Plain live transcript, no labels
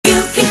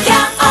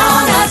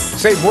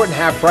Save more than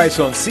half price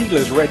on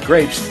seedless red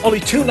grapes, only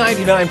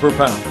 $2.99 per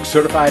pound.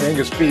 Certified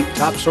Angus beef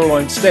top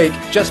sirloin steak,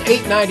 just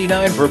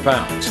 $8.99 per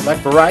pound.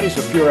 Select varieties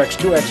of Purex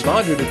 2X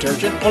laundry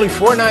detergent, only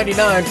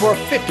 $4.99 for a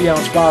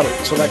 50-ounce bottle.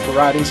 Select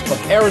varieties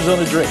of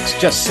Arizona drinks,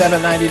 just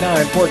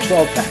 $7.99 for a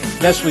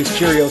 12-pack. Nestle's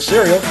Cheerio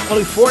cereal,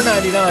 only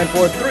 $4.99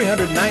 for a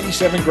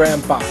 397-gram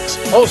box.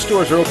 All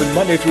stores are open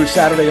Monday through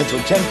Saturday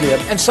until 10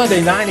 p.m. and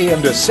Sunday 9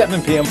 a.m. to 7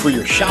 p.m. for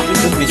your shopping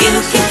convenience.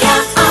 You can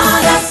count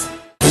on us.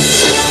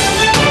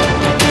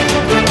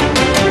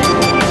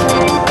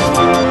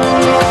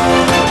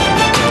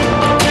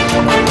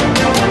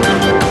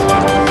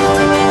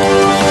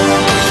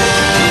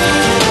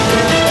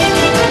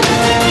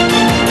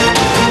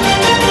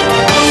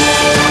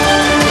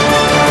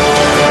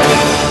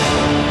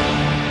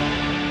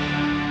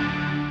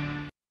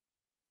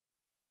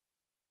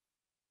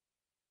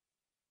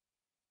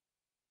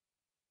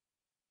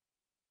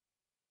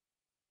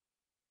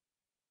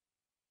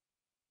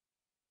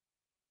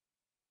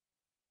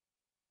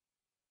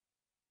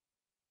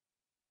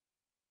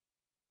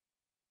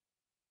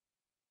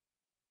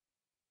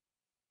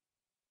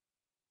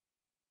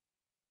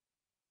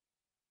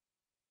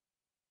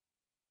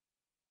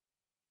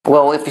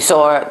 Well, if you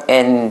saw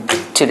in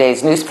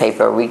today's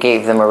newspaper, we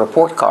gave them a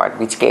report card,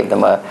 which gave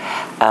them a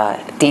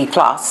D+,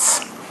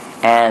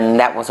 and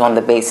that was on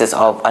the basis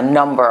of a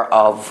number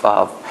of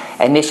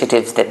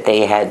initiatives that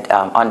they had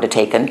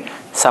undertaken,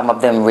 some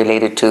of them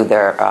related to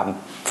their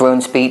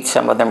throne speech,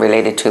 some of them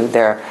related to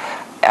their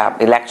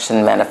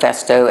election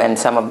manifesto, and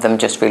some of them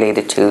just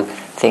related to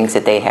things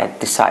that they had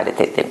decided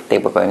that they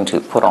were going to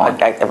put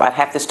on. I'd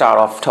have to start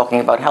off talking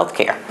about health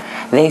care.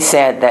 They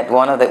said that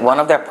one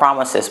of their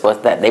promises was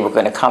that they were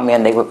going to come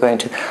in, they were going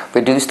to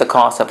reduce the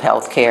cost of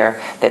health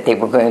care, that they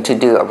were going to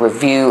do a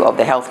review of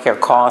the health care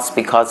costs,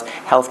 because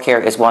health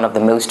care is one of the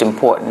most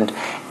important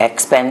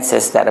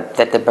expenses that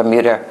the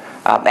Bermuda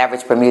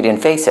average Bermudian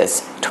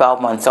faces.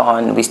 12 months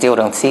on, we still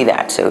don't see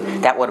that. So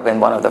that would have been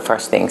one of the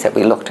first things that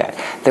we looked at.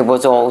 There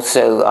was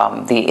also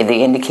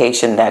the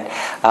indication that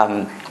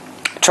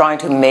trying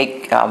to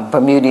make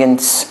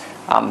Bermudians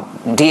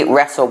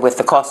wrestle with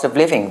the cost of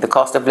living. The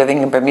cost of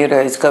living in Bermuda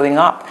is going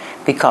up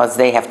because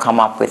they have come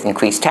up with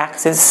increased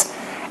taxes,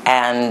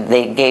 and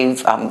they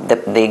gave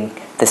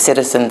the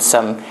citizens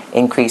some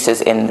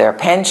increases in their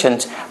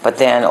pensions, but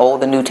then all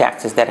the new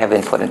taxes that have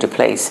been put into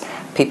place,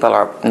 people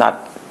are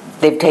not,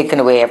 they've taken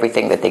away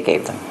everything that they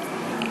gave them.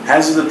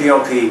 Has the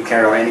PLP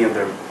carried out any of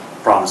their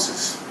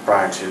promises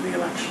prior to the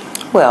election?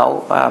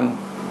 Well,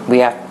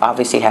 we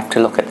obviously have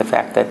to look at the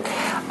fact that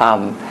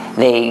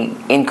they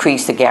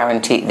increased the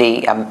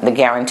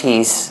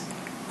guarantees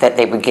that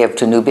they would give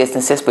to new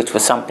businesses, which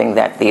was something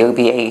that the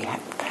OBA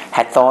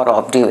had thought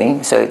of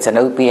doing. So it's an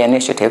OBA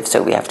initiative,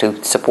 so we have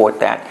to support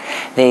that.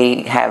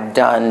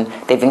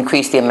 They've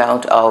increased the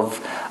amount of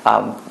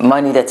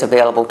money that's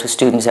available to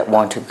students that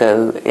want to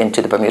go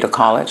into the Bermuda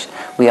College.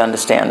 We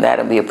understand that,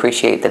 and we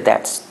appreciate that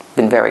that's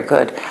been very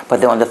good. But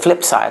then on the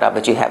flip side of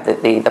it, you have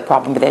the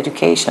problem with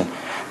education.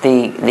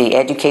 The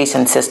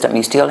education system,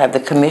 you still have the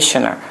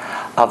commissioner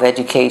of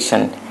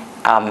education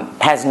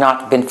has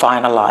not been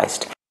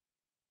finalized.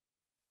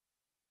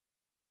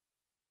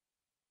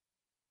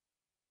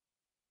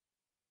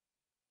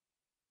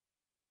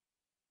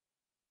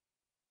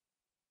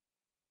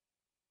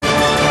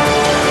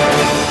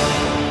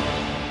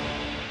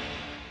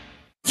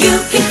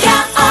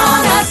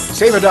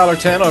 Save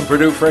 $1.10 on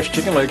Purdue fresh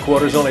chicken leg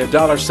quarters, only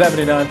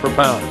 $1.79 per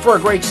pound. For a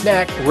great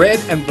snack, red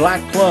and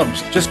black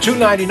plums, just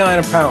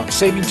 $2.99 a pound,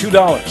 saving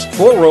 $2.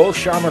 4 rolls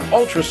Charmin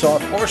Ultra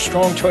Soft or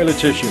Strong Toilet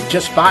Tissue,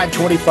 just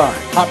 $5.25.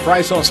 Hot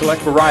price on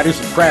select varieties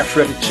of Kraft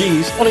shredded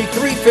cheese, only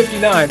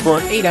 $3.59 for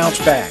an 8-ounce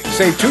bag.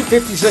 Save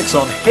 $2.56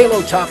 on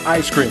Halo Top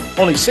ice cream,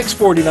 only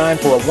 $6.49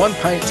 for a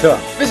 1-pint tub.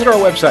 Visit our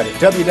website at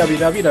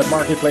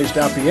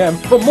www.marketplace.pm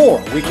for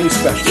more weekly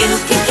specials. You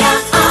can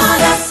count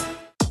on us.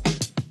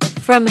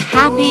 From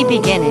happy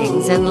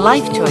beginnings and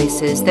life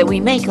choices that we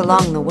make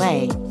along the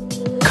way,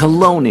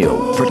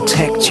 Colonial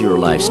protects your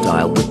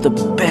lifestyle with the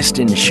best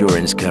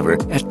insurance cover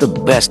at the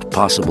best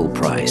possible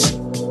price.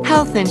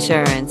 health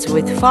insurance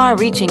with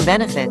far-reaching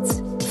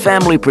benefits,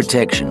 Family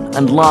protection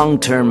and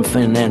long-term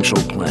financial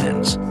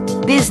plans.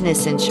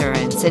 business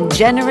insurance and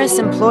generous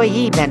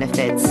employee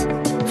benefits.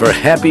 For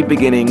happy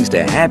beginnings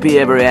to happy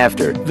ever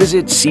after,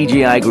 visit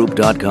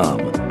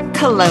CGIGroup.com.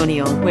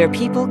 Colonial, where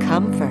people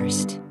come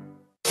first.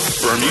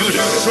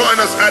 Bermuda. Join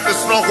us at the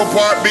Snorkel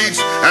Park Beach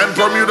and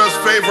Bermuda's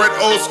favorite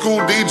old school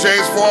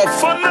DJs for a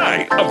fun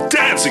night of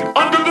dancing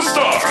under the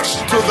stars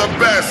to the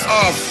best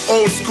of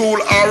old school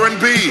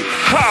R&B,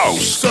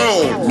 house,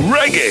 soul,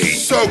 reggae,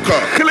 soca,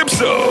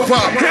 calypso,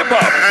 pop,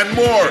 hip-hop, and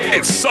more.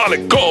 It's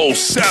Solid Gold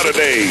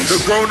Saturdays.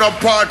 The grown-up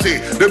party,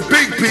 the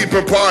big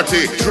people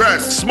party,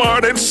 dressed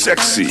smart and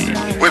sexy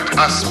with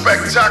a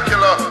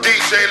spectacular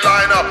DJ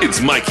lineup.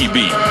 It's Mikey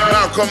B,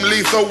 Malcolm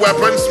Lethal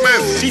Weapon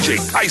Smith, DJ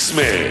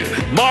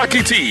Iceman,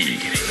 Marky T,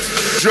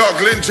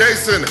 Juggling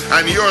Jason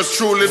and yours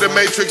truly, the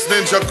Matrix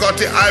Ninja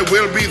Gotti. I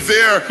will be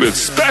there with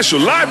special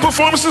live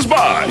performances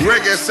by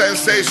reggae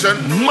sensation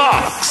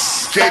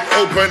Mox. Gate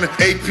open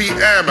 8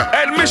 p.m.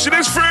 Admission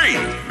is free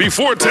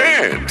before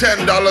 10.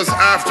 $10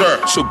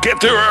 after. So get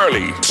there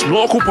early.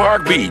 Snorkel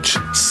Park Beach,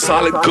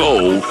 Solid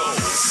Gold,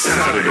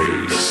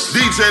 Saturdays.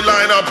 DJ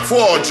lineup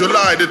for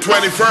July the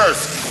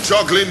 21st.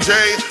 Juggling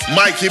J,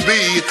 Mikey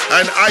B,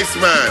 and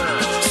Iceman.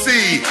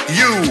 See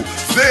you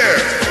there.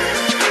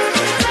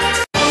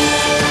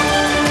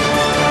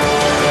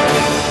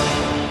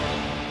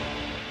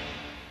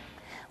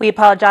 We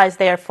apologize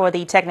there for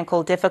the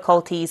technical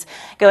difficulties.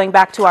 Going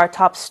back to our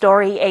top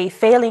story, a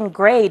failing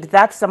grade.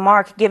 That's the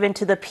mark given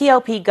to the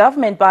PLP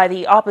government by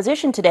the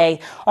opposition today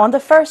on the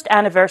first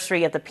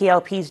anniversary of the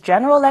PLP's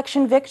general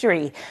election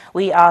victory.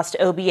 We asked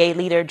OBA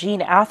leader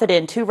Jean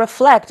Atherton to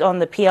reflect on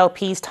the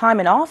PLP's time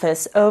in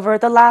office over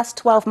the last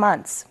 12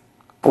 months.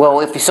 Well,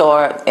 if you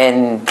saw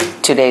in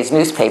today's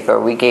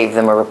newspaper, we gave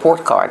them a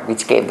report card,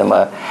 which gave them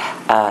a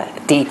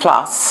D+.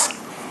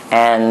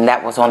 And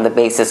that was on the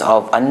basis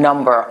of a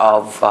number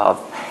of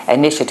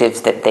initiatives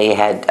that they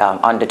had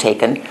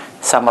undertaken,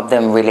 some of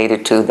them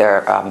related to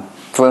their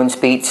throne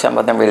speech, some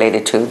of them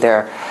related to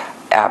their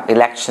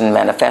election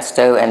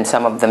manifesto, and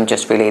some of them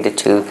just related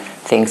to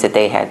things that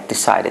they had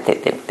decided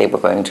that they were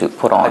going to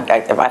put on.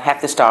 I'd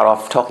have to start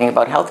off talking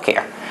about health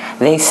care.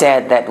 They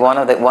said that one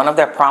of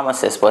their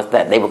promises was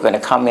that they were going to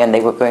come in,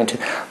 they were going to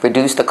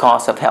reduce the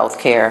cost of health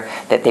care,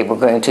 that they were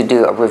going to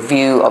do a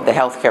review of the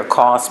health care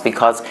costs,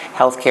 because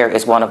health care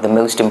is one of the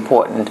most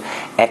important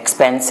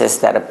expenses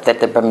that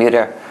the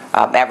Bermuda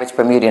average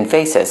Bermudian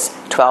faces.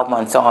 12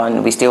 months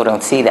on, we still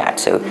don't see that.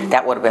 So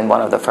that would have been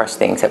one of the first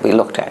things that we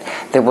looked at.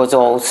 There was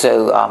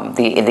also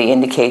the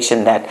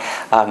indication that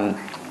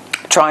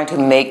trying to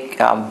make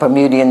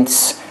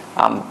Bermudians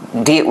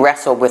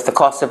wrestle with the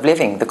cost of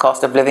living. The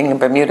cost of living in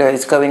Bermuda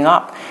is going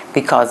up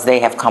because they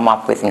have come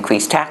up with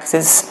increased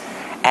taxes,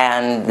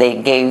 and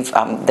they gave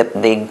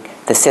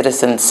the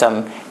citizens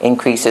some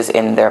increases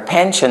in their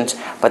pensions,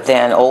 but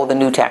then all the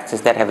new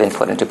taxes that have been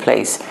put into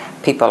place,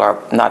 people are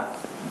not,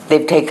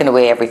 they've taken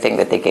away everything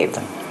that they gave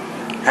them.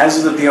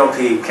 Has the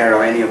PLP carried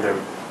out any of their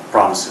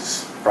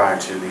promises prior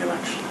to the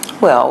election?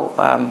 Well,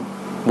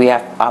 we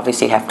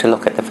obviously have to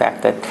look at the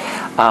fact that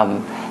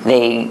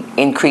they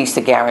increased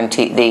the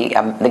guarantees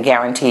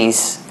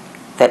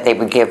that they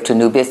would give to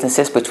new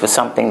businesses, which was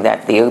something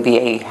that the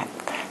OBA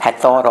had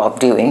thought of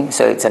doing.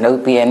 So it's an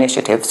OBA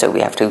initiative, so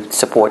we have to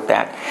support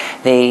that.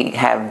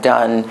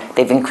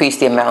 They've increased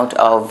the amount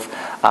of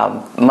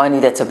money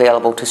that's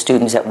available to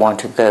students that want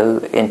to go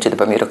into the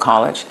Bermuda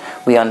College.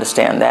 We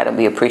understand that, and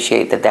we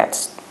appreciate that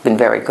that's been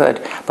very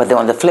good. But then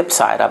on the flip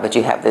side of it,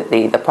 you have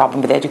the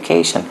problem with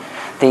education.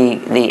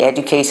 The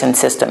education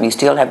system, you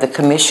still have the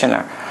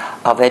commissioner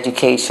of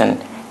education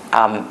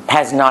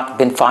has not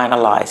been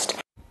finalized.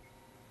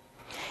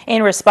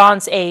 In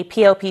response, a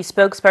PLP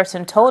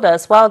spokesperson told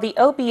us while the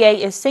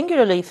OBA is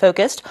singularly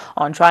focused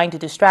on trying to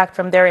distract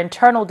from their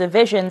internal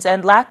divisions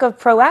and lack of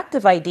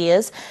proactive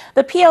ideas,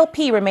 the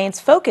PLP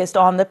remains focused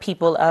on the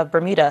people of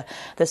Bermuda.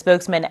 The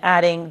spokesman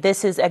adding,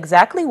 "This is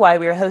exactly why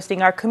we are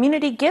hosting our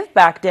community give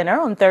back dinner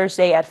on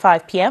Thursday at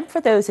 5 p.m.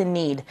 for those in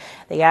need."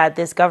 They add,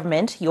 "This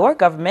government, your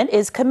government,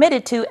 is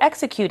committed to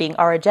executing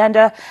our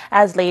agenda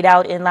as laid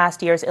out in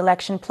last year's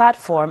election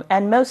platform,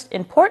 and most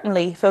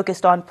importantly,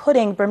 focused on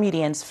putting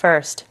Bermudians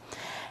first."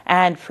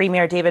 And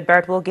Premier David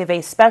Burt will give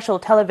a special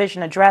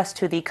television address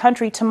to the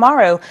country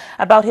tomorrow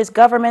about his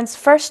government's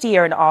first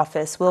year in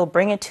office. We'll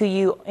bring it to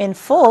you in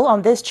full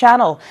on this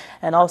channel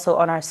and also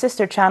on our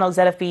sister channel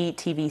ZFB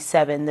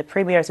TV7. The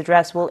Premier's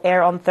address will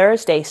air on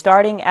Thursday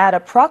starting at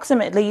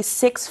approximately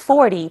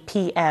 6:40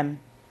 p.m.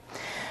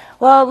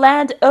 Well,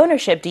 land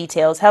ownership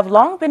details have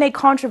long been a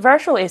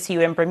controversial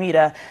issue in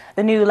Bermuda.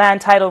 The new land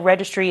title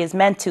registry is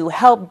meant to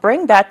help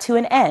bring that to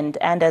an end.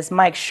 And as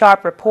Mike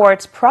Sharp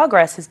reports,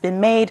 progress has been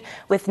made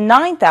with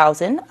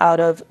 9,000 out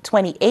of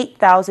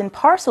 28,000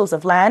 parcels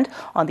of land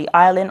on the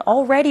island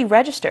already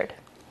registered.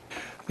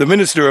 The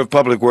Minister of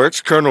Public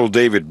Works, Colonel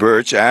David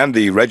Birch, and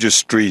the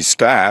registry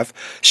staff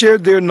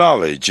shared their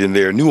knowledge in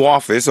their new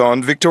office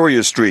on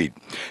Victoria Street.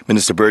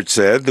 Minister Birch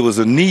said there was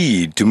a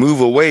need to move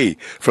away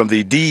from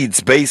the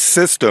deeds-based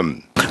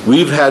system.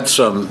 We've had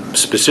some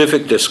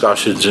specific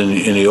discussions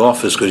in the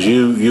office, because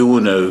you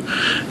will know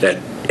that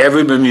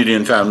every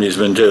Bermudian family has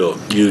been told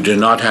you do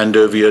not hand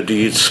over your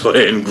deeds for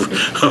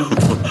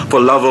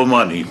love or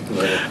money,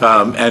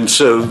 and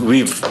so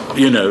we've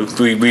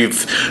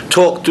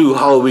talked through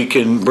how we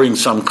can bring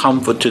some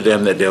comfort to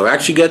them that they'll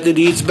actually get the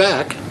deeds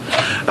back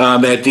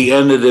at the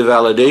end of the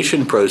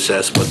validation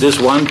process. But this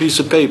one piece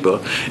of paper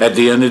at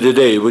the end of the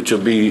day, which will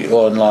be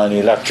online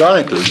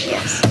electronically,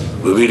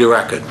 will be the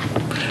record,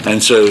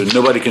 and so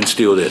nobody can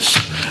steal this,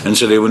 and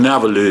so they will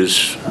never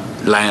lose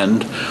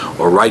land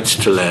or rights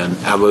to land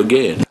ever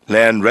again.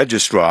 Land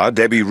Registrar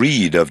Debbie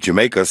Reed of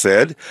Jamaica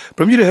said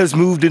Bermuda has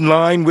moved in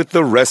line with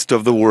the rest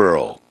of the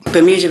world.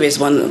 Bermuda is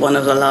one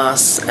of the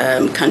last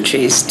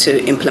countries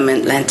to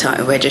implement land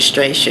title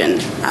registration.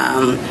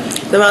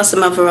 There are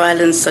some other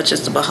islands, such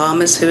as the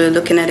Bahamas, who are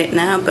looking at it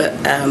now, but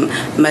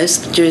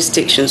most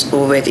jurisdictions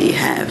already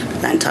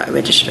have land title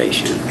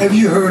registration. Have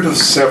you heard of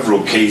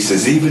several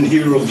cases, even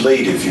here of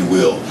late, if you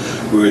will,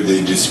 where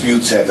the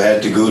disputes have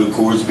had to go to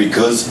courts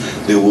because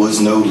there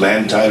was no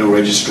land title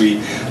registry,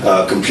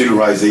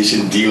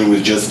 computerization dealing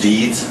with just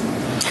deeds?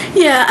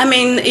 Yeah, I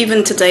mean,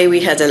 even today we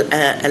had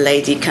a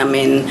lady come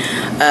in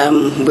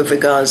with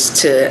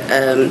regards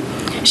to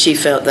she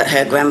felt that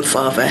her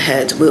grandfather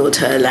had willed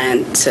her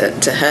land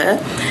to her,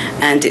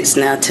 and it's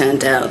now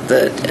turned out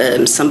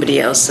that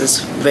somebody else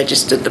has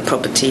registered the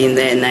property in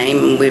their name,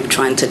 and we're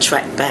trying to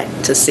track back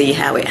to see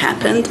how it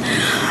happened.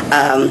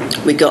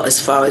 We got as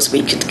far as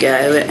we could go,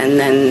 and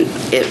then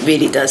it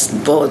really does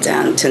boil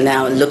down to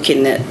now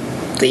looking at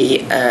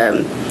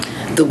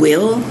the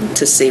will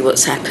to see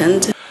what's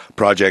happened.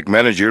 Project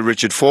manager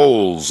Richard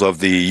Foles of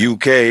the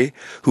UK,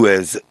 who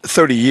has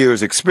 30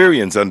 years'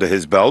 experience under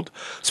his belt,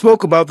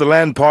 spoke about the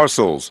land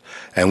parcels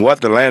and what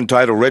the land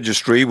title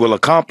registry will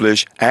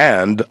accomplish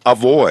and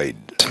avoid.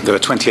 There are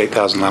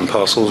 28,000 land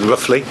parcels,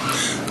 roughly,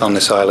 on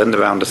this island.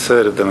 Around a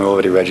third of them are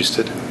already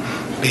registered,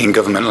 being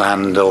government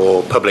land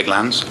or public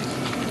lands.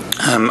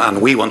 And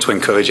we want to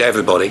encourage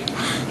everybody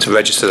to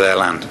register their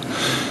land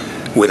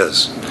with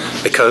us,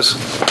 because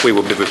we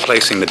will be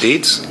replacing the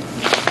deeds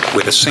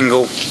with a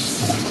single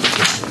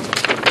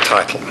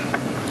title.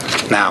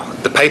 Now,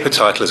 the paper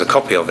title is a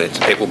copy of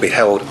it. It will be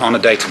held on a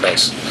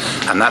database,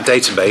 and that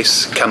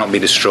database cannot be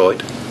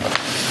destroyed.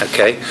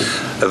 Okay?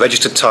 A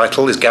registered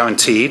title is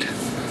guaranteed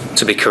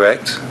to be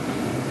correct.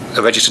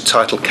 A registered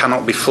title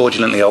cannot be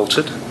fraudulently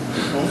altered.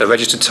 A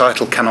registered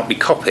title cannot be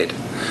copied.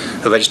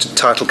 A registered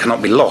title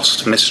cannot be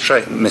lost,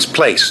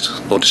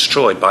 misplaced, or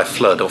destroyed by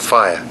flood or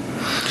fire.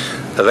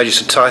 A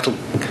registered title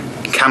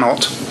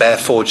cannot bear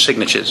forged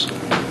signatures.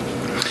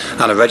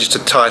 And a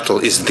registered title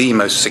is the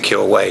most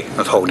secure way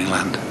of holding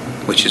land,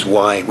 which is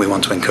why we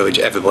want to encourage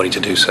everybody to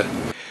do so.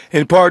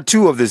 In part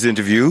 2 of this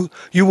interview,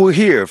 you will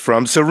hear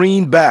from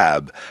Serene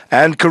Babb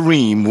and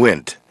Kareem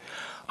Wint.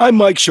 I'm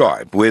Mike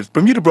Sharp with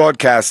Bermuda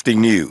Broadcasting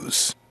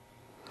News.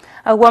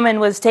 A woman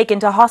was taken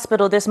to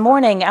hospital this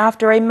morning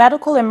after a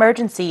medical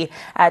emergency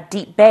at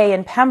Deep Bay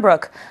in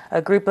Pembroke.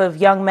 A group of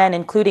young men,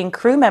 including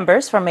crew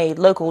members from a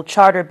local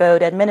charter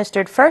boat,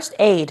 administered first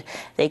aid.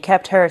 They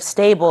kept her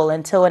stable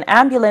until an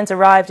ambulance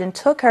arrived and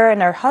took her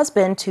and her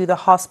husband to the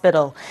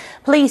hospital.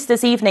 Police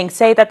this evening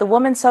say that the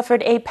woman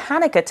suffered a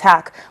panic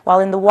attack while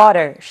in the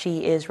water.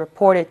 She is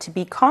reported to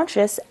be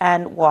conscious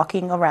and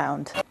walking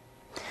around.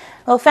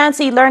 Well,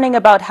 fancy learning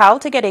about how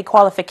to get a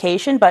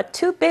qualification, but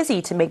too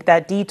busy to make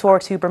that detour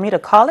to Bermuda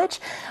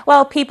College?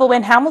 Well, people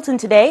in Hamilton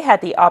today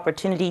had the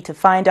opportunity to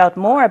find out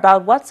more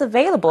about what's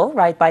available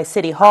right by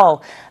City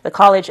Hall. The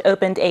college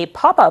opened a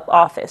pop-up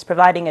office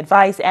providing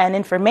advice and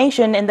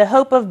information in the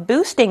hope of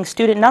boosting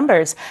student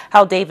numbers.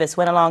 Hal Davis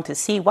went along to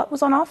see what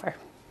was on offer.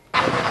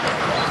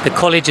 The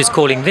college is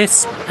calling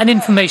this an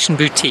information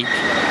boutique.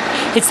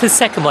 It's the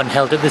second one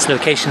held at this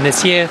location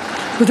this year,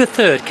 with the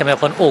third coming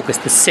up on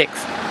August the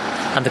 6th.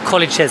 And the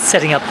college says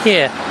setting up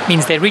here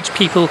means they reach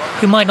people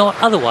who might not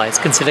otherwise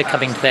consider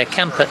coming to their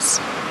campus.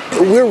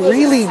 We're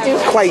really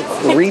quite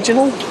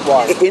regional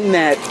in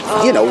that,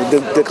 you know,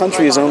 the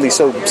country is only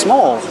so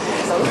small,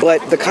 but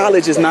the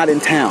college is not in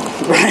town,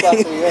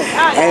 right?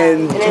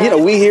 And, you know,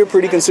 we hear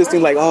pretty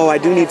consistently like, oh, I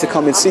do need to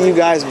come and see you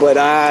guys, but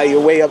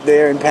you're way up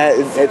there.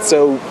 And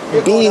so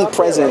being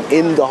present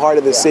in the heart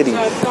of the city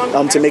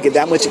to make it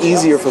that much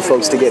easier for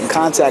folks to get in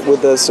contact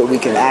with us so we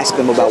can ask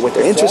them about what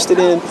they're interested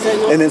in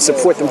and then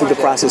support them through the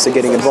process of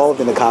getting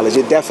involved in the college,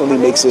 it definitely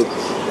makes it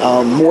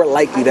more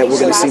likely that we're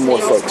going to see more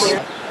folks.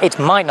 It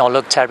might not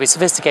look terribly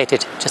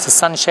sophisticated, just a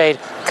sunshade,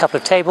 a couple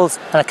of tables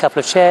and a couple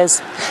of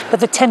chairs, but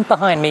the tent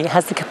behind me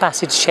has the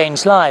capacity to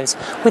change lives,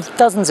 with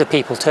dozens of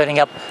people turning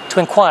up to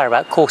inquire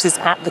about courses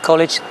at the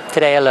college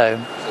today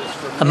alone.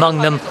 Among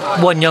them,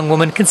 one young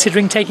woman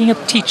considering taking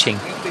up teaching.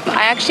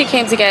 I actually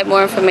came to get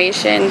more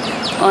information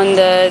on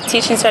the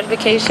teaching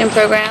certification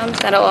programs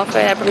that are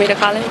offered at Bermuda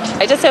College.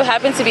 I just so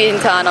happened to be in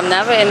town. I'm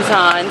never in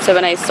town, so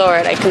when I saw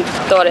it, I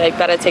thought I'd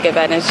better take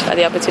advantage of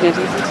the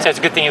opportunity. So it's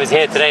a good thing it was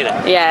here today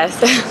then? Yes.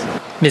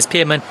 Ms.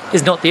 Pearman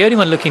is not the only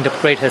one looking to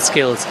upgrade her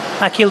skills.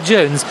 Akil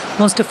Jones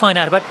wants to find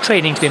out about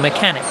training to be a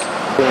mechanic.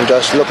 I'm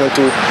just looking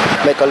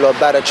to make a little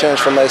better change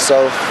for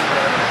myself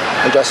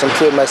and just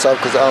improve myself,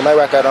 because I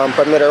work at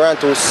Bermuda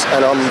Rentals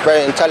and I'm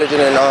very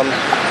intelligent in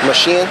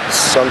machines,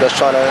 so I'm just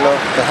trying to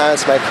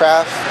enhance my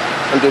craft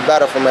and do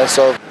better for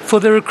myself.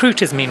 For the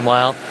recruiters,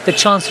 meanwhile, the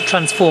chance to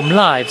transform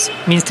lives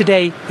means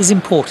today is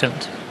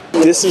important.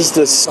 This is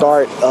the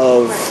start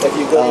of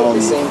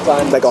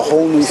like a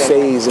whole new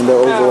phase in their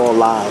overall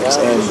lives,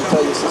 and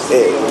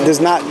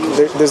there's not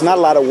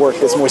a lot of work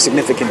that's more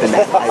significant than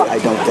that. I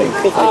don't think.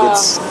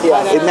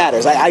 Like it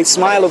matters. I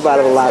smile about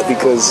it a lot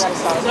because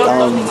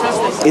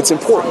it's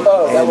important,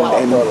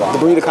 and the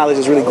Bermuda College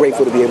is really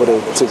grateful to be able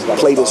to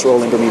play this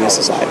role in Bermuda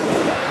society.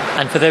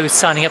 And for those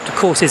signing up to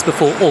courses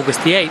before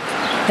August the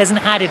 8th, there's an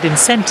added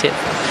incentive.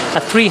 A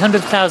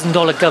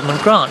 $300,000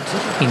 government grant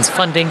means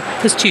funding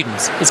for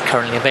students is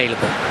currently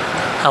available.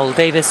 Howell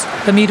Davis,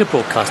 Bermuda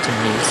Broadcasting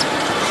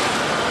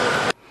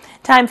News.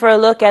 Time for a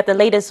look at the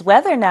latest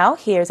weather now.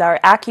 Here's our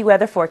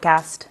AccuWeather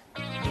forecast.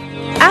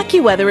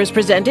 AccuWeather is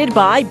presented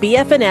by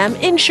BF&M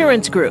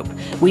Insurance Group.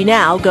 We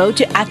now go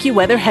to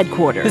AccuWeather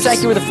headquarters. This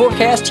AccuWeather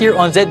forecast here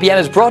on ZBM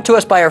is brought to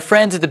us by our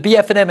friends at the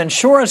BF&M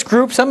Insurance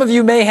Group. Some of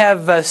you may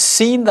have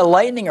seen the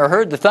lightning or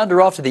heard the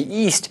thunder off to the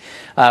east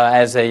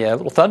as a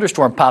little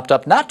thunderstorm popped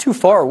up not too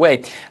far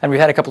away. And we've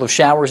had a couple of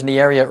showers in the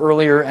area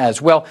earlier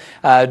as well.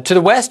 To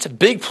the west,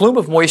 big plume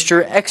of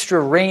moisture.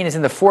 Extra rain is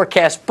in the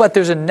forecast, but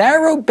there's a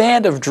narrow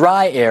band of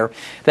dry air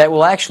that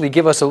will actually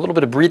give us a little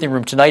bit of breathing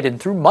room tonight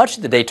and through much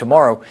of the day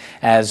tomorrow,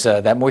 as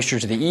that moisture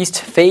to the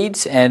east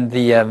fades and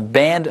the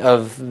band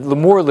of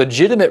more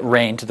legitimate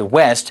rain to the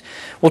west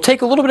will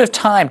take a little bit of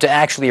time to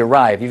actually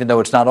arrive, even though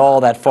it's not all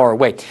that far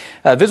away.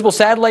 Visible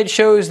satellite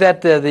shows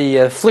that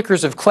the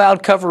flickers of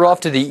cloud cover off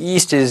to the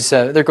east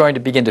they're going to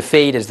begin to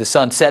fade as the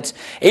sun sets.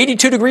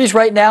 82 degrees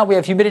right now. We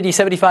have humidity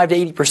 75 to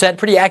 80%.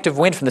 Pretty active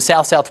wind from the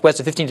south-southwest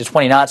of 15 to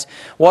 20 knots.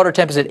 Water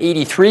temp is at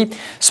 83.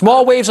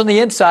 Small waves on the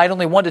inside,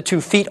 only 1 to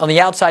 2 feet. On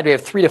the outside, we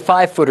have 3 to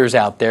 5 footers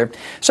out there.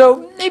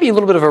 So maybe a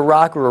little bit of a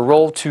rock or a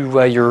roll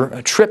to your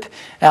trip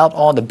out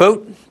on the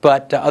boat,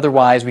 but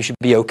otherwise we should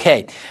be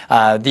okay.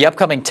 The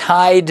upcoming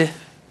tide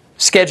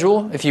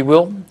schedule, if you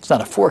will, it's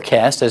not a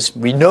forecast as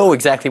we know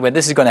exactly when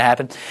this is going to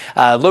happen.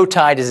 Low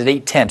tide is at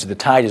 8:10, so the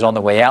tide is on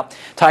the way out.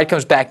 Tide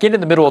comes back in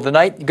the middle of the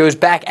night, goes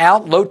back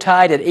out. Low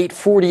tide at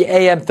 8:40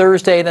 a.m.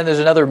 Thursday, and then there's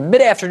another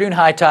mid-afternoon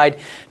high tide,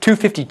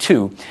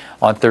 2:52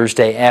 on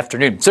Thursday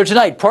afternoon. So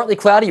tonight, partly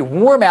cloudy,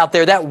 warm out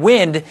there. That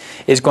wind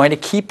is going to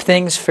keep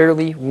things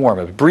fairly warm.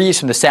 A breeze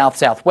from the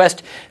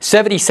south-southwest.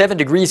 77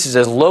 degrees is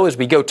as low as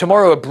we go.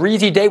 Tomorrow, a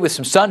breezy day with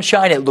some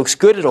sunshine. It looks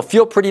good. It'll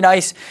feel pretty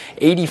nice.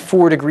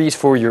 84 degrees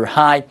for your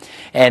high.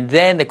 And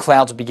then the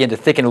clouds will begin to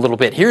thicken a little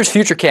bit. Here's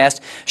Futurecast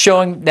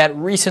showing that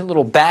recent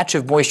little batch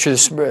of moisture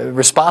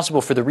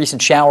responsible for the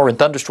recent shower and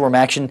thunderstorm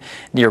action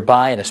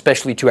nearby, and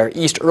especially to our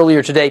east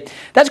earlier today.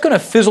 That's going to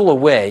fizzle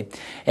away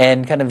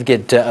and kind of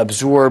get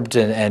absorbed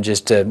and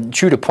just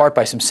chewed apart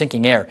by some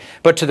sinking air.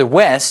 But to the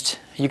west,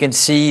 you can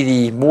see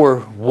the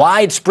more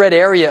widespread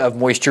area of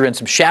moisture and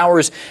some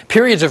showers,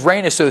 periods of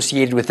rain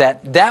associated with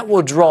that. That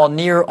will draw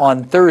near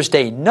on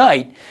Thursday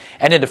night,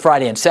 and into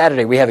Friday and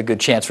Saturday, we have a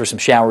good chance for some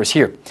showers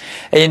here.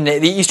 In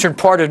the eastern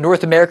part of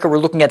North America, we're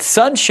looking at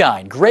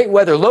sunshine, great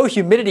weather, low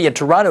humidity in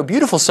Toronto,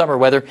 beautiful summer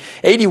weather,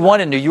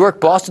 81 in New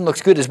York, Boston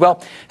looks good as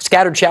well,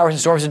 scattered showers and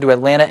storms into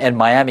Atlanta and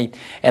Miami,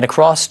 and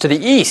across to the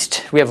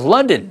east, we have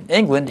London,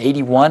 England,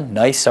 81,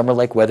 nice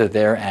summer-like weather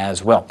there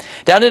as well.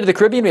 Down into the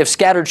Caribbean, we have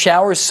scattered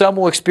showers, some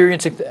will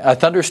experience a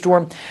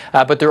thunderstorm,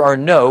 but there are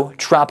no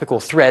tropical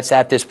threats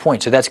at this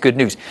point, so that's good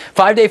news.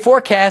 5-day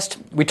forecast,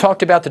 we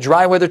talked about the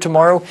dry weather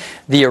tomorrow,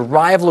 the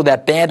arrival of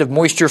that band of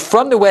moisture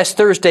from the west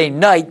Thursday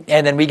night,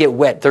 and then we get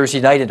wet Thursday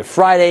night into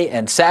Friday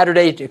and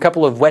Saturday, a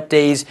couple of wet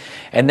days,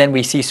 and then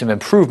we see some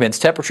improvements.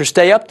 Temperatures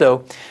stay up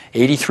though,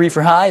 83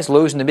 for highs,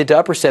 lows in the mid to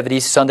upper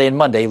 70s. Sunday and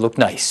Monday look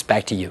nice.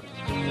 Back to you.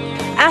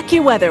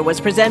 AccuWeather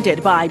was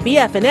presented by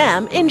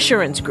BF&M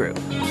Insurance Group.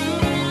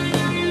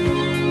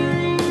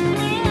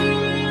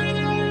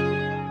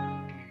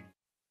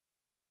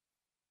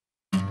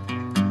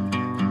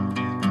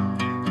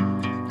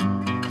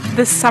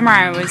 This summer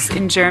I was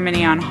in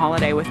Germany on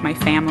holiday with my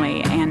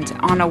family, and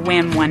on a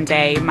whim one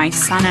day my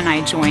son and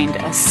I joined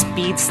a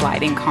speed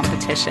sliding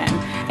competition,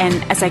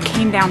 and as I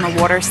came down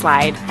the water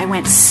slide I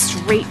went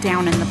straight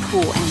down in the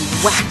pool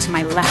and whacked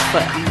my left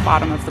foot on the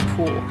bottom of the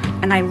pool,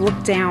 and I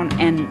looked down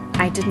and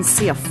I didn't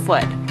see a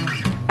foot.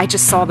 I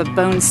just saw the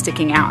bones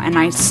sticking out and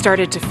I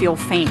started to feel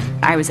faint.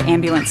 I was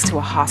ambulanced to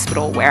a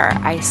hospital where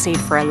I stayed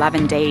for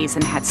 11 days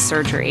and had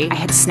surgery. I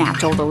had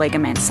snapped all the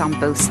ligaments on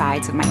both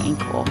sides of my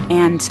ankle.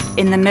 And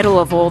in the middle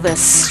of all this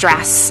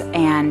stress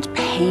and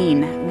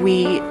pain,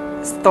 we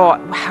thought,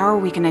 how are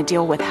we going to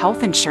deal with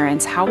health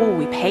insurance? How will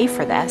we pay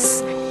for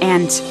this?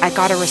 And I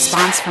got a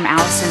response from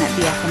Allison at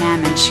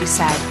BF&M, and she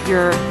said,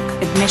 your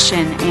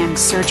admission and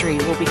surgery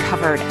will be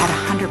covered at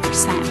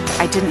 100%.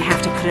 I didn't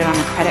have to put it on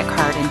a credit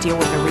card and deal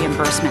with the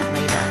reimbursement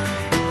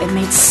later. It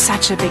made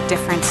such a big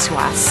difference to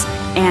us.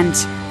 And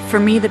for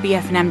me, the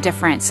BF&M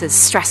difference is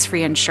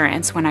stress-free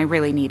insurance when I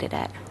really needed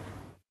it.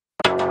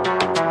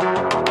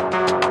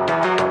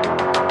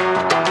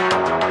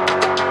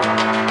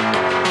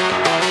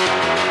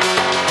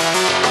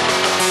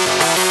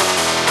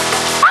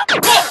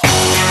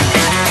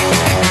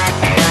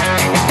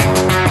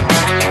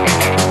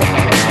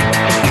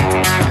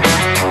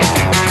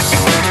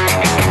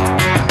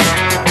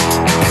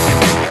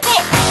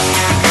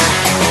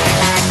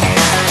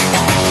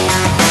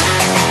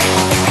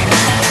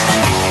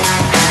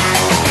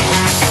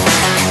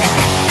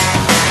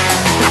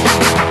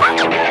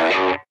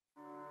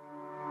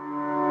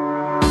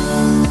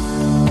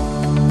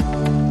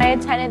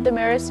 The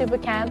Mirror Super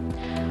Camp.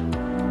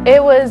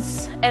 It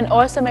was an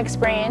awesome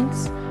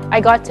experience. I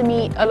got to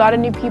meet a lot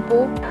of new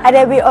people. And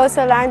then we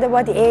also learned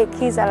about the 8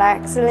 keys of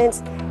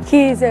excellence.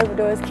 Keys open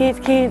doors, keys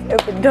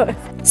open doors.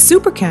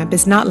 Super Camp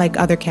is not like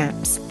other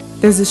camps.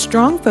 There's a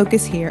strong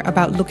focus here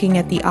about looking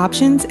at the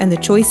options and the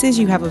choices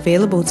you have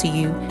available to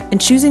you and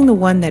choosing the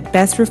one that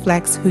best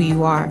reflects who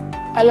you are.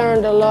 I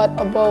learned a lot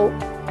about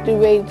the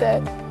way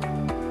that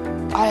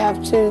I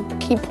have to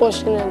keep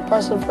pushing and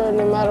persevere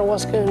no matter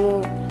what's going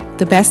on.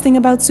 The best thing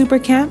about Super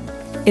Camp?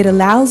 It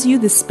allows you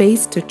the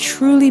space to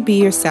truly be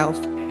yourself.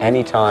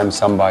 Anytime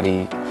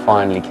somebody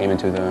finally came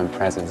into their own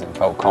presence and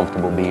felt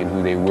comfortable being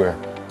who they were,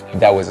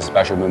 that was a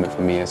special moment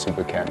for me at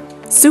Super Camp.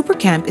 Super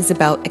Camp is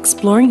about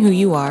exploring who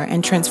you are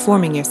and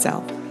transforming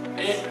yourself.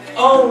 It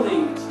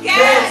only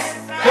gets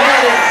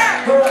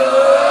better!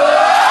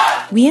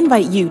 We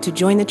invite you to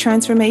join the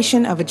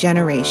transformation of a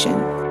generation.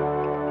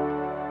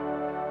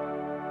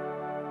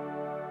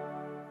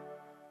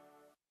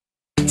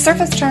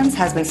 Surface Trends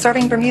has been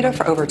serving Bermuda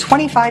for over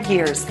 25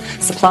 years,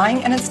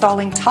 supplying and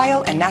installing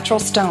tile and natural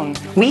stone.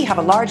 We have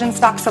a large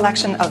in-stock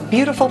selection of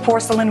beautiful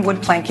porcelain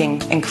wood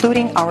planking,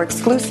 including our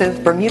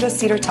exclusive Bermuda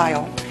cedar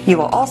tile. You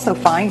will also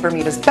find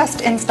Bermuda's best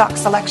in-stock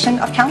selection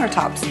of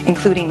countertops,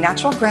 including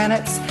natural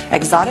granites,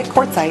 exotic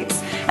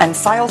quartzites, and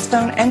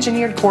silestone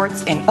engineered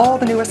quartz in all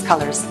the newest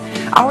colors.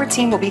 Our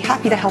team will be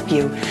happy to help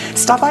you.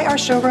 Stop by our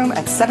showroom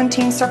at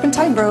 17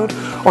 Serpentine Road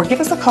or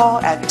give us a call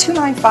at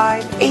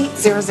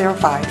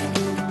 295-8005.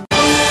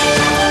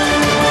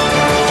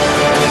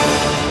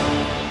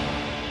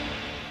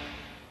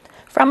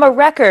 From a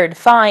record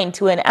find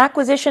to an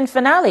acquisition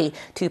finale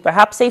to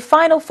perhaps a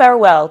final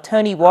farewell,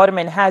 Tony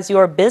Waterman has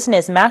your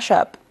business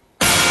mashup.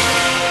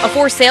 A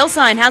for sale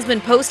sign has been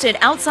posted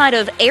outside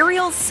of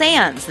Ariel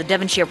Sands. The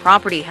Devonshire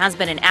property has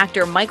been an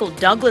actor Michael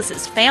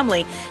Douglas's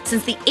family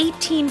since the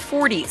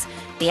 1840s.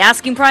 The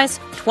asking price,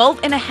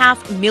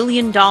 $12.5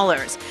 million.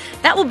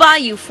 That will buy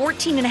you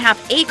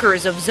 14.5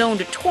 acres of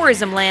zoned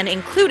tourism land,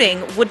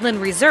 including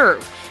Woodland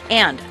Reserve,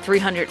 and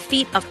 300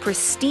 feet of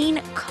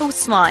pristine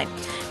coastline.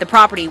 The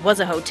property was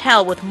a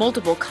hotel with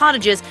multiple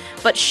cottages,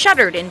 but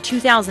shuttered in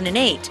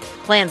 2008.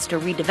 Plans to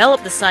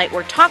redevelop the site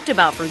were talked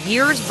about for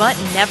years, but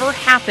never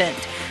happened.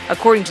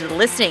 According to the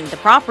listing, the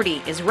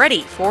property is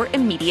ready for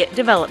immediate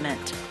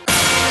development.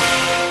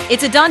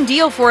 It's a done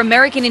deal for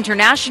American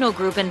International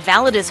Group and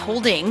Validus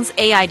Holdings.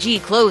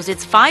 AIG closed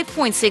its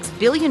 $5.6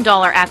 billion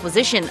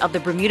acquisition of the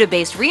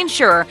Bermuda-based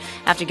reinsurer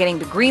after getting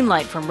the green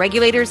light from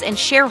regulators and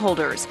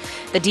shareholders.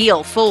 The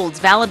deal folds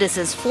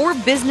Validus's 4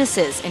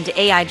 businesses into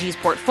AIG's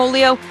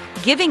portfolio,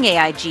 giving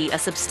AIG a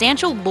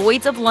substantial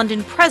Lloyd's of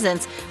London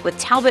presence with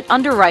Talbot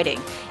Underwriting.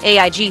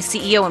 AIG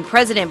CEO and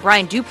President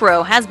Brian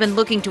Duperreault has been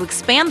looking to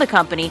expand the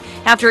company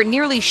after it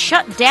nearly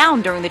shut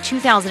down during the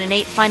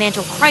 2008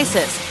 financial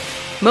crisis.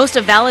 Most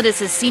of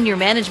Validus's senior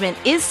management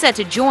is set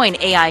to join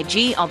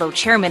AIG, although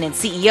Chairman and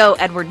CEO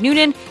Edward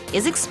Noonan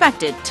is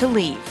expected to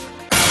leave.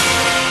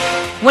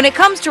 When it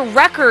comes to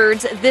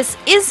records, this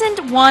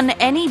isn't one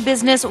any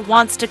business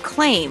wants to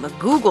claim.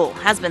 Google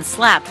has been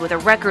slapped with a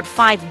record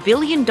 $5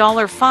 billion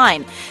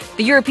fine.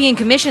 The European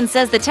Commission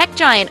says the tech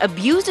giant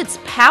abused its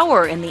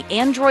power in the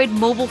Android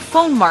mobile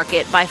phone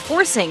market by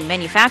forcing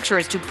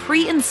manufacturers to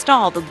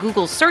pre-install the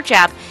Google search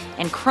app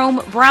and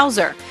Chrome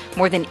browser.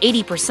 More than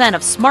 80%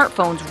 of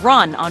smartphones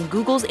run on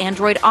Google's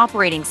Android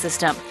operating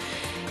system.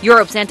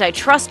 Europe's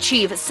antitrust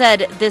chief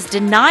said this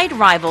denied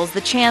rivals the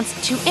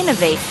chance to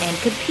innovate and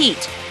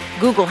compete.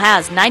 Google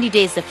has 90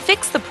 days to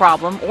fix the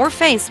problem or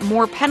face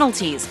more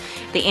penalties.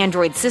 The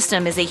Android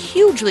system is a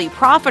hugely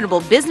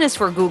profitable business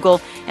for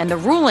Google, and the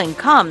ruling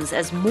comes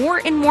as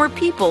more and more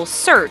people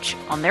search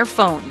on their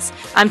phones.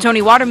 I'm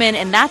Tony Waterman,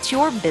 and that's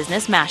your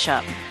Business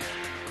Mashup.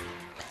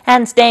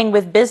 And staying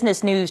with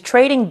business news,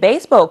 trading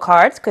baseball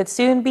cards could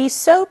soon be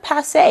so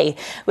passé,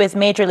 with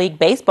Major League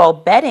Baseball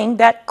betting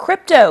that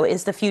crypto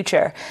is the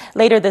future.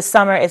 Later this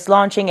summer, it's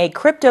launching a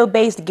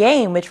crypto-based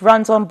game which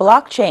runs on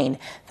blockchain.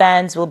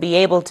 Fans will be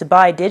able to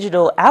buy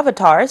digital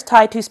avatars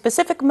tied to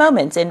specific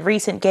moments in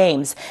recent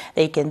games.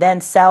 They can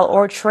then sell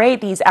or trade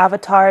these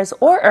avatars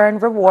or earn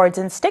rewards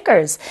and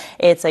stickers.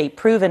 It's a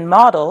proven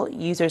model.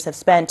 Users have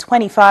spent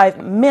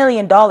 $25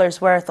 million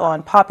worth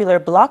on popular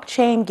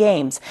blockchain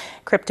games.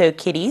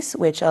 CryptoKitties,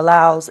 which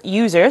allows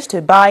users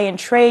to buy and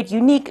trade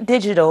unique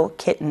digital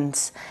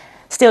kittens.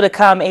 Still to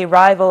come, a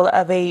revival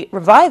of a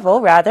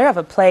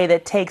play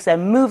that takes a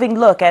moving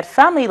look at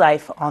family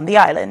life on the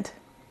island.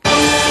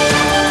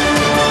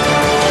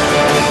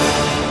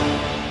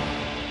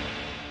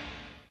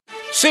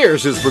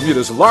 Sears is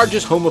Bermuda's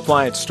largest home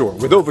appliance store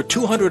with over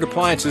 200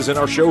 appliances in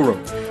our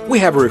showroom. We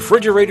have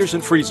refrigerators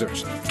and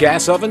freezers,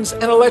 gas ovens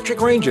and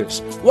electric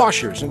ranges,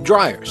 washers and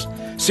dryers.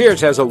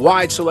 Sears has a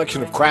wide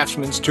selection of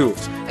craftsman's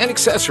tools and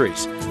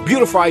accessories.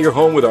 Beautify your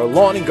home with our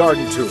lawn and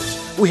garden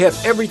tools. We have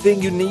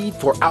everything you need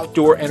for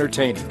outdoor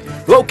entertaining.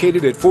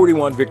 Located at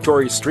 41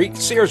 Victoria Street,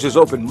 Sears is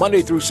open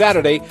Monday through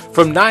Saturday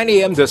from 9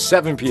 a.m. to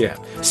 7 p.m.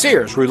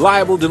 Sears,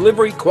 reliable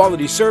delivery,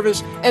 quality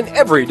service, and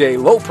everyday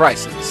low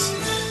prices.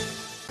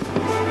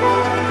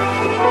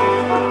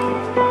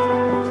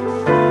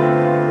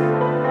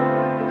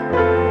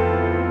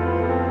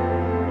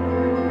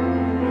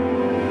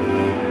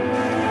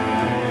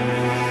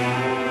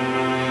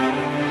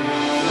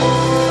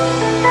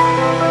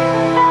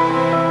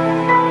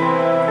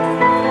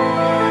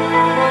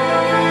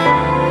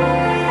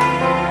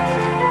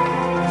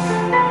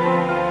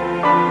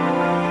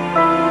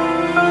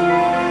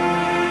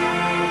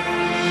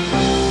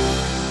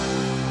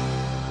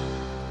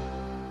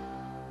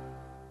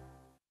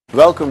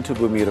 Welcome to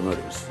Bermuda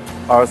Motors.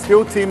 Our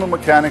skilled team of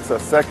mechanics are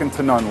second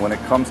to none when it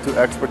comes to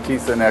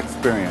expertise and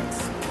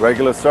experience.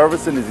 Regular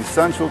servicing is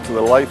essential to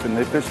the life and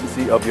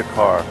efficiency of your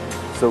car,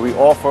 so we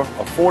offer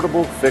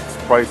affordable fixed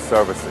price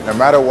servicing. No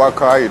matter what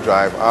car you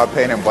drive, our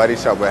paint and body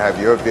shop will have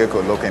your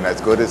vehicle looking as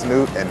good as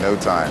new in no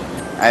time.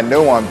 And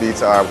no one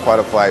beats our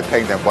qualified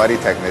paint and body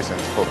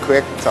technicians for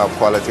quick, top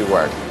quality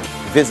work.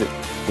 Visit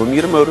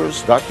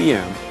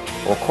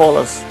bermudamotors.bm or call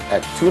us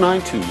at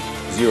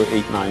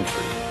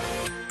 292-0893.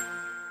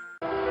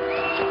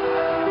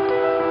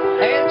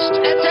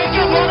 And take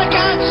it, what a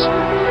catch!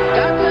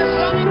 That's a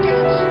stunning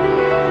catch!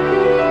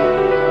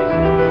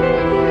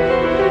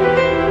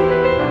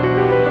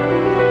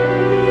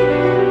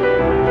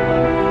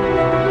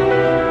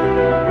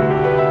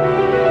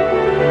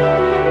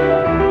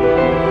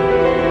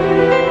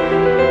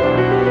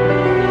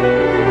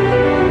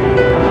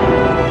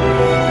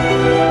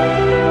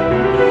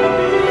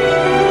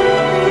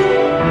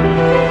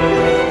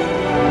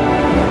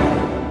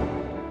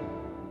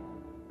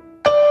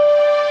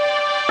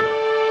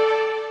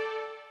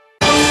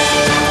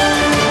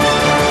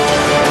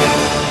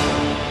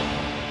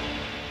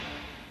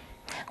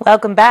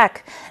 Welcome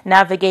back.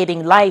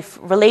 Navigating life,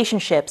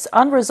 relationships,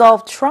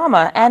 unresolved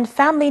trauma, and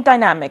family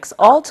dynamics,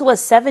 all to a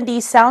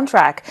 70s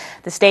soundtrack.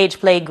 The stage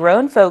play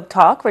Grown Folk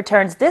Talk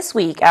returns this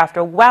week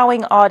after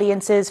wowing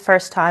audiences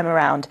first time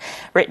around.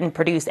 Written,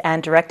 produced,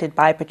 and directed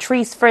by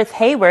Patrice Frith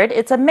Hayward,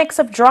 it's a mix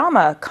of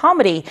drama,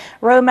 comedy,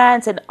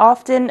 romance, and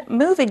often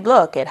moving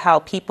look at how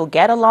people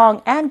get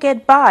along and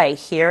get by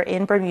here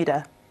in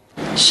Bermuda.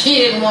 She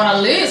didn't want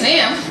to lose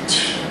him.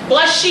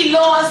 Plus, she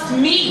lost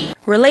me.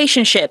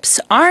 Relationships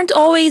aren't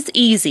always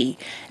easy,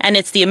 and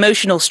it's the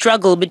emotional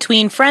struggle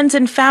between friends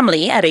and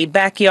family at a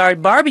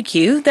backyard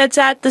barbecue that's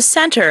at the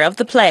center of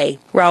the play.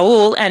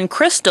 Raul and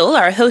Crystal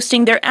are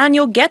hosting their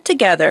annual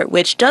get-together,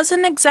 which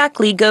doesn't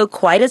exactly go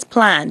quite as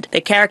planned.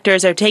 The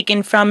characters are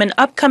taken from an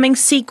upcoming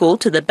sequel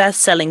to the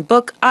best-selling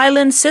book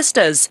Island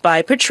Sisters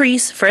by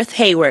Patrice Frith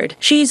Hayward.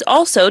 She's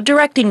also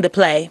directing the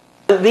play.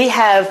 We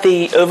have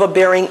the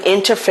overbearing,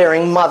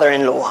 interfering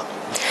mother-in-law.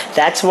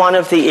 That's one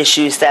of the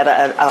issues that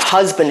a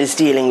husband is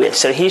dealing with.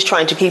 So he's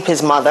trying to keep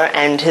his mother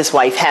and his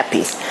wife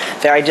happy.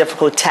 Very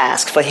difficult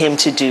task for him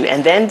to do.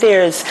 And then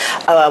there's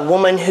a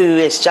woman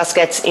who just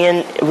gets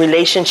in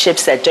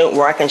relationships that don't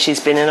work, and she's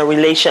been in a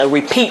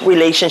repeat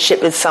relationship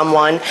with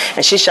someone,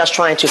 and she's just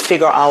trying to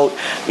figure out,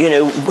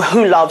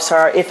 who loves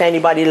her, if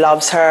anybody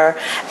loves her,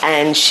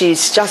 and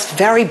she's just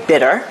very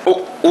bitter.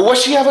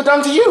 What's she ever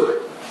done to you?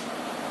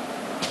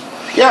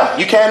 Yeah,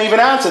 you can't even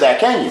answer that,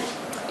 can you?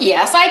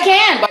 Yes, I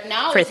can, but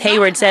now... Frith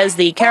Hayward says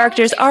the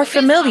characters are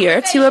familiar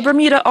to a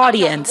Bermuda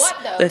audience,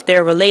 with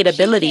their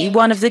relatability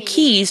one of the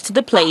keys to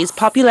the play's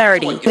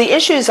popularity. The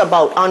issues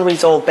about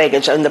unresolved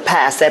baggage in the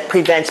past that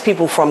prevents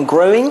people from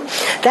growing,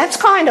 that's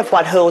kind of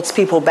what holds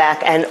people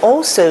back. And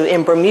also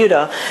in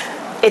Bermuda,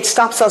 it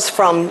stops us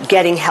from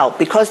getting help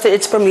because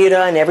it's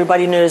Bermuda and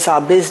everybody knows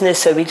our business,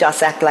 so we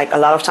just a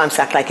lot of times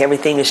act like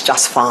everything is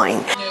just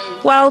fine.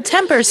 While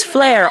tempers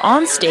flare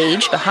on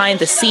stage, behind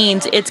the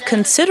scenes it's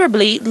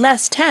considerably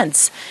less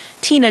tense.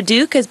 Tina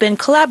Duke has been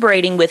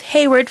collaborating with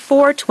Hayward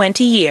for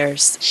 20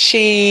 years.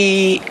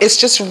 She is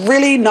just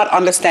really not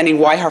understanding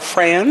why her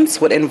friends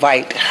would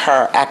invite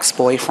her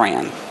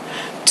ex-boyfriend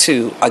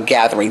to a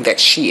gathering that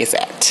she is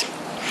at.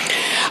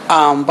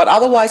 But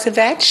otherwise of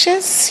that,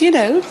 just,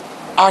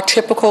 our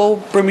typical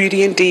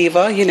Bermudian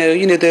diva,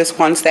 those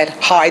ones that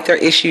hide their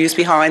issues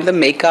behind the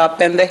makeup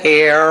and the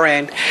hair.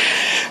 And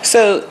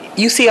so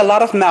you see a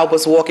lot of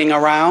Melba's walking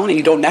around and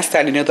you don't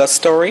necessarily know their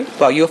story.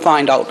 Well, you'll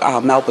find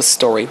out Melba's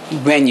story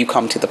when you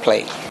come to the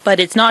play. But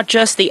it's not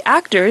just the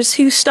actors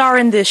who star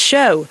in this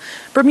show.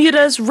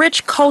 Bermuda's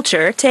rich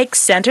culture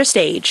takes center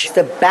stage.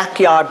 The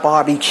backyard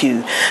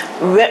barbecue.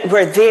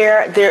 We're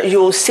there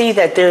you'll see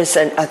that there's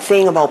a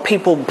thing about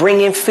people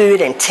bringing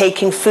food and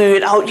taking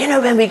food out.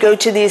 When we go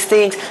to these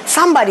things,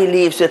 somebody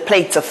leaves with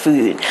plates of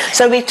food.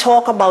 So we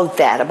talk about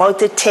that, about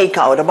the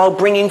takeout, about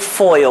bringing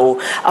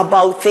foil,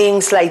 about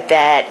things like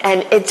that.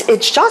 And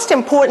it's just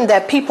important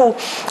that people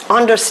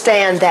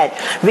understand that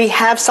we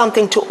have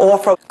something to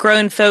offer.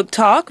 Grown Folk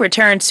Talk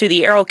returns to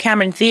the Earl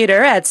Cameron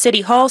Theater at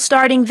City Hall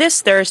starting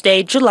this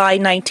Thursday, July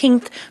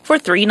 19th for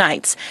 3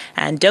 nights.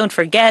 And don't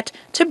forget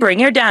to bring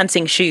your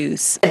dancing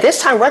shoes.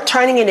 This time we're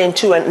turning it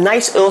into a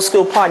nice old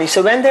school party.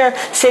 So when they're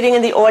sitting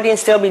in the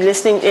audience, they'll be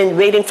listening and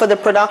waiting for the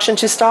production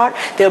to start.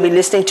 They'll be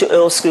listening to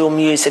old school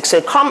music.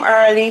 So come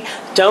early,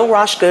 don't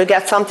rush, go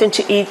get something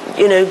to eat,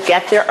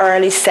 get there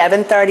early,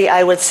 7:30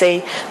 I would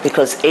say,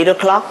 because 8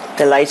 o'clock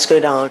the lights go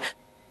down.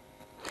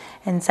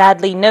 And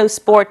sadly, no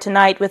sport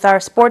tonight with our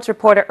sports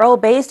reporter Earl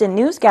Baisden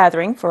news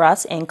gathering for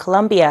us in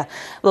Columbia.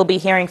 We'll be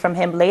hearing from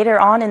him later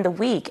on in the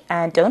week.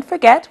 And don't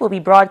forget, we'll be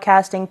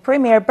broadcasting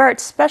Premier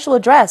Bert's special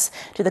address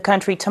to the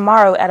country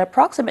tomorrow at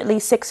approximately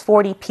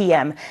 6:40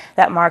 p.m.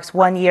 That marks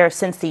 1 year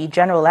since the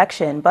general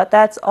election. But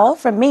that's all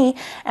from me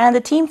and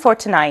the team for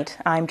tonight.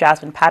 I'm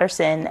Jasmine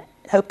Patterson.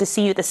 Hope to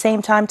see you at the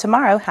same time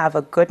tomorrow. Have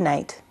a good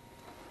night.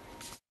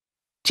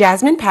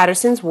 Jasmine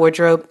Patterson's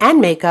wardrobe and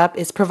makeup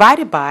is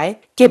provided by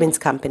Gibbons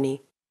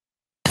Company.